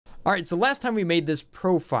All right, so last time we made this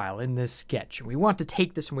profile in this sketch, and we want to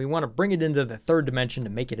take this and we want to bring it into the third dimension to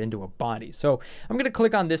make it into a body. So I'm going to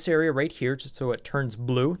click on this area right here just so it turns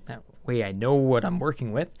blue. That way I know what I'm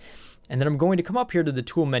working with. And then I'm going to come up here to the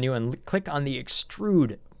tool menu and click on the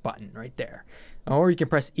extrude button right there. Or you can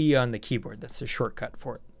press E on the keyboard. That's a shortcut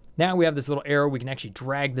for it. Now we have this little arrow. We can actually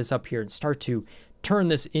drag this up here and start to turn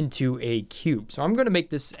this into a cube. So I'm going to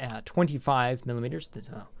make this 25 millimeters.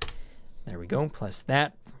 There we go, plus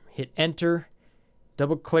that. Hit enter,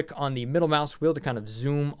 double click on the middle mouse wheel to kind of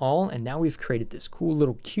zoom all, and now we've created this cool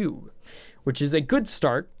little cube, which is a good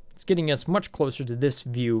start. It's getting us much closer to this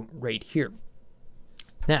view right here.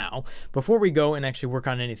 Now, before we go and actually work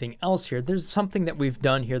on anything else here, there's something that we've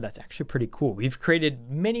done here that's actually pretty cool. We've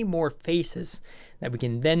created many more faces that we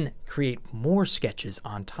can then create more sketches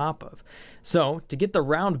on top of. So to get the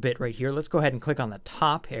round bit right here, let's go ahead and click on the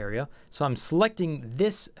top area. So I'm selecting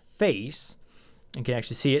this face. You can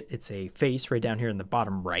actually see it. It's a face right down here in the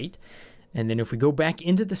bottom right. And then if we go back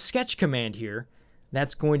into the sketch command here,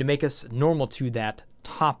 that's going to make us normal to that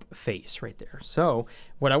top face right there. So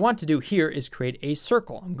what I want to do here is create a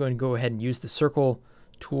circle. I'm going to go ahead and use the circle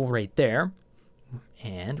tool right there.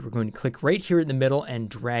 And we're going to click right here in the middle and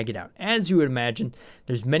drag it out. As you would imagine,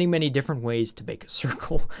 there's many, many different ways to make a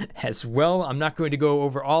circle as well. I'm not going to go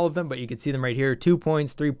over all of them, but you can see them right here. 2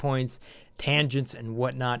 points, 3 points, tangents, and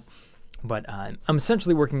whatnot. But I'm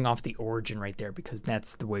essentially working off the origin right there because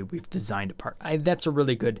that's the way we've designed a part. That's a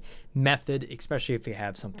really good method, especially if you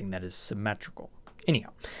have something that is symmetrical.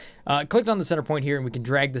 Anyhow, clicked on the center point here and we can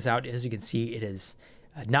drag this out. As you can see, it has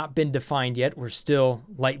not been defined yet. We're still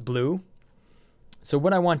light blue. So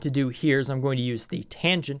what I want to do here is I'm going to use the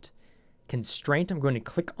tangent constraint. I'm going to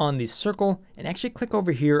click on the circle and actually click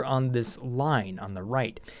over here on this line on the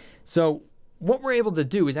right. So what we're able to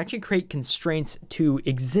do is actually create constraints to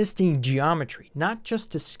existing geometry, not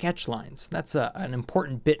just to sketch lines. That's an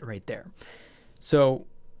important bit right there. So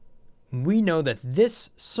we know that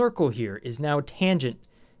this circle here is now tangent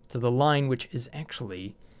to the line which is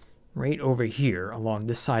actually right over here along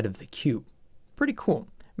this side of the cube. Pretty cool.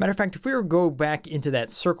 Matter of fact, if we were to go back into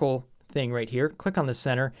that circle thing right here, click on the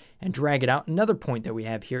center and drag it out, another point that we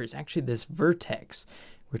have here is actually this vertex,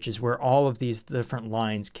 which is where all of these different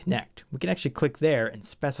lines connect. We can actually click there and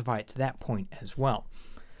specify it to that point as well.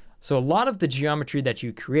 So a lot of the geometry that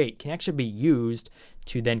you create can actually be used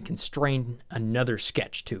to then constrain another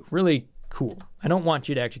sketch too. Really cool. I don't want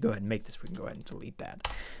you to actually go ahead and make this. We can go ahead and delete that.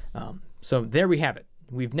 So there we have it.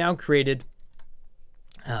 We've now created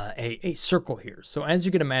a circle here. So as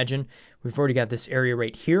you can imagine, we've already got this area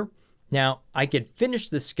right here. Now I could finish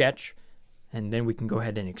the sketch and then we can go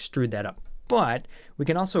ahead and extrude that up. But we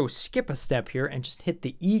can also skip a step here and just hit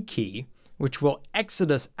the E key, which will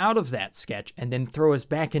exit us out of that sketch and then throw us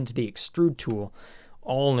back into the extrude tool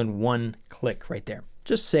all in one click right there,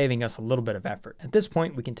 just saving us a little bit of effort. At this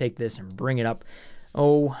point, we can take this and bring it up,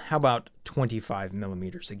 how about 25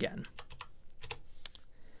 millimeters again.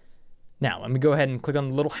 Now, let me go ahead and click on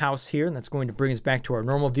the little house here, and that's going to bring us back to our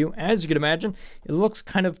normal view. As you can imagine, it looks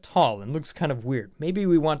kind of tall and looks kind of weird. Maybe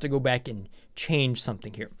we want to go back and change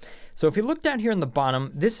something here. So if you look down here in the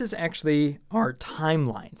bottom, this is actually our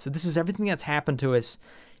timeline. So this is everything that's happened to us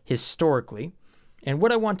historically. And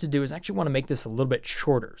what I want to do is actually want to make this a little bit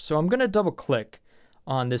shorter. So I'm going to double click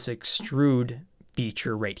on this extrude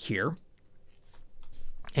feature right here.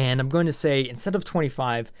 And I'm going to say, instead of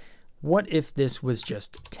 25, what if this was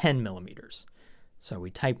just 10 millimeters? So we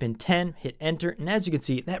type in 10, hit enter, and as you can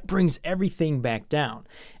see, that brings everything back down.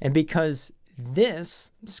 And because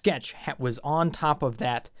this sketch was on top of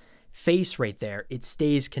that face right there, it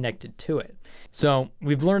stays connected to it. So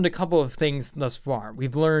we've learned a couple of things thus far.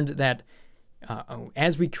 We've learned that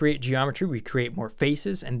as we create geometry, we create more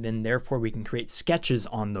faces, and then therefore we can create sketches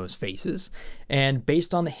on those faces. And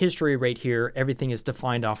based on the history right here, everything is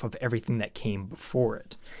defined off of everything that came before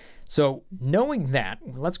it. So knowing that,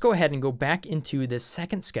 let's go ahead and go back into this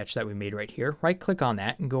second sketch that we made right here. Right click on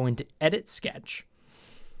that and go into Edit Sketch.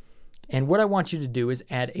 And what I want you to do is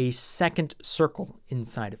add a second circle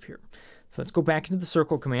inside of here. So let's go back into the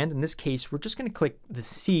circle command. In this case, we're just going to click the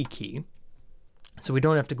C key, so we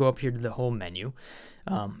don't have to go up here to the whole menu.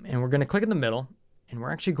 And we're going to click in the middle, and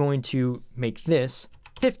we're actually going to make this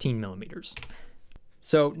 15 millimeters.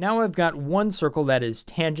 So now I've got one circle that is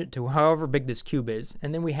tangent to however big this cube is,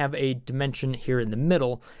 and then we have a dimension here in the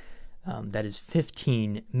middle that is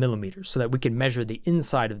 15 millimeters, so that we can measure the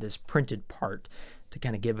inside of this printed part to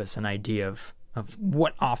kind of give us an idea of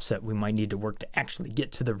what offset we might need to work to actually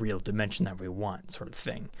get to the real dimension that we want, sort of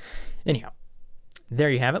thing. Anyhow, there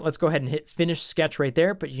you have it. Let's go ahead and hit Finish Sketch right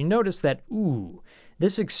there, but you notice that, ooh,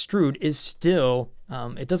 this extrude is still,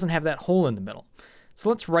 it doesn't have that hole in the middle. So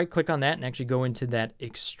let's right click on that and actually go into that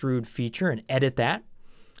extrude feature and edit that.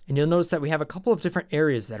 And you'll notice that we have a couple of different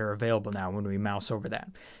areas that are available now when we mouse over that.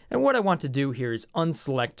 And what I want to do here is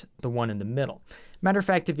unselect the one in the middle. Matter of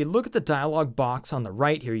fact, if you look at the dialog box on the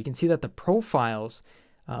right here, you can see that the profiles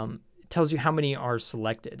tells you how many are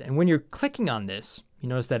selected. And when you're clicking on this, you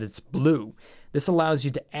notice that it's blue. This allows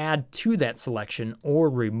you to add to that selection or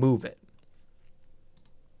remove it.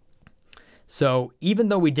 So even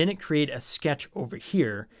though we didn't create a sketch over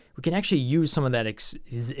here, we can actually use some of that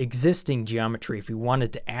existing geometry if we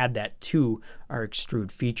wanted to add that to our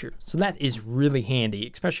extrude feature. So that is really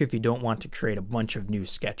handy, especially if you don't want to create a bunch of new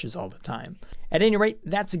sketches all the time. At any rate,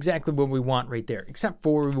 that's exactly what we want right there, except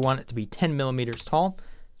for we want it to be 10 millimeters tall.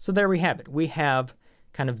 So there we have it. We have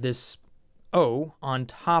kind of this O on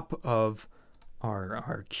top of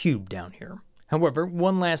our cube down here. However,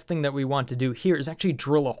 one last thing that we want to do here is actually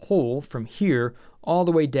drill a hole from here all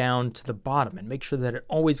the way down to the bottom and make sure that it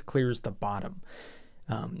always clears the bottom.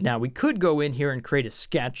 Now we could go in here and create a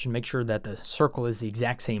sketch and make sure that the circle is the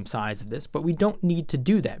exact same size of this, but we don't need to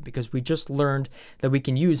do that because we just learned that we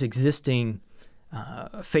can use existing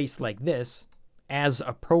face like this as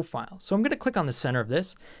a profile. So I'm going to click on the center of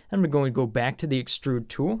this and I'm going to go back to the extrude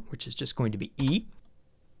tool, which is just going to be E.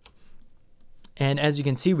 And as you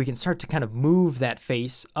can see, we can start to kind of move that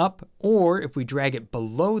face up, or if we drag it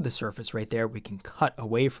below the surface right there, we can cut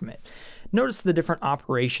away from it. Notice the different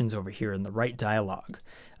operations over here in the right dialog.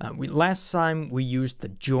 Last time we used the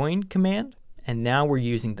join command, and now we're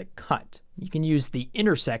using the cut. You can use the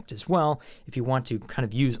intersect as well if you want to kind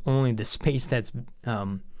of use only the space that's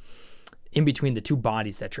in between the two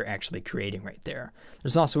bodies that you're actually creating right there.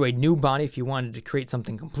 There's also a new body if you wanted to create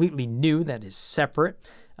something completely new that is separate.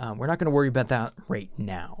 We're not going to worry about that right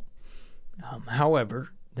now. However,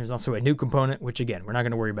 there's also a new component, which again, we're not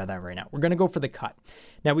going to worry about that right now. We're going to go for the cut.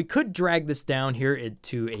 Now we could drag this down here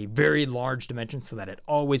to a very large dimension so that it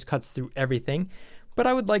always cuts through everything. But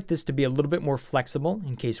I would like this to be a little bit more flexible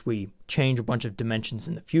in case we change a bunch of dimensions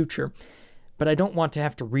in the future. But I don't want to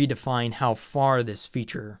have to redefine how far this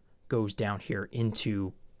feature goes down here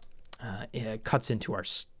into, it cuts into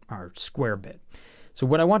our square bit. So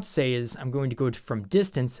what I want to say is I'm going to go from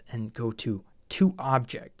distance and go to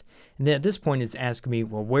object. And then at this point it's asking me,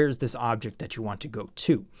 well, where's this object that you want to go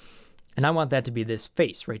to? And I want that to be this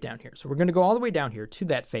face right down here. So we're going to go all the way down here to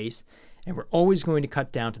that face, and we're always going to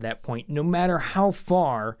cut down to that point no matter how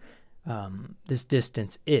far this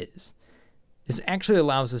distance is. This actually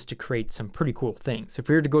allows us to create some pretty cool things. If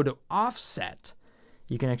we were to go to offset,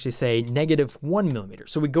 you can actually say -1 millimeter.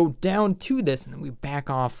 So we go down to this and then we back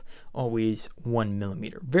off always 1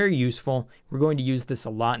 millimeter. Very useful. We're going to use this a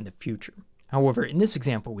lot in the future. However, in this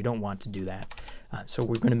example, we don't want to do that. So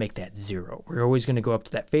we're going to make that 0. We're always going to go up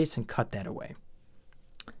to that face and cut that away.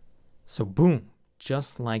 So boom,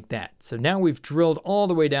 just like that. So now we've drilled all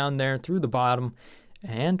the way down there through the bottom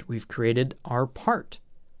and we've created our part.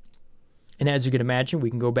 And as you can imagine, we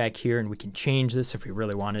can go back here and we can change this if we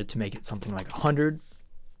really wanted to make it something like 100.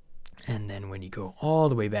 And then when you go all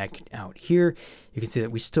the way back out here, you can see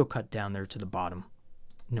that we still cut down there to the bottom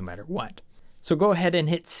no matter what. So go ahead and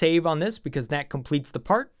hit save on this because that completes the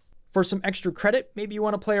part. For some extra credit, maybe you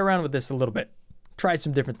want to play around with this a little bit. Try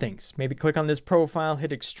some different things. Maybe click on this profile,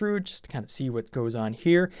 hit extrude, just to kind of see what goes on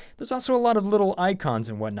here. There's also a lot of little icons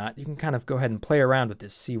and whatnot. You can kind of go ahead and play around with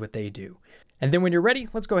this, see what they do. And then when you're ready,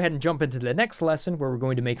 let's go ahead and jump into the next lesson where we're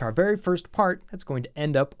going to make our very first part that's going to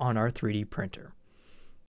end up on our 3D printer.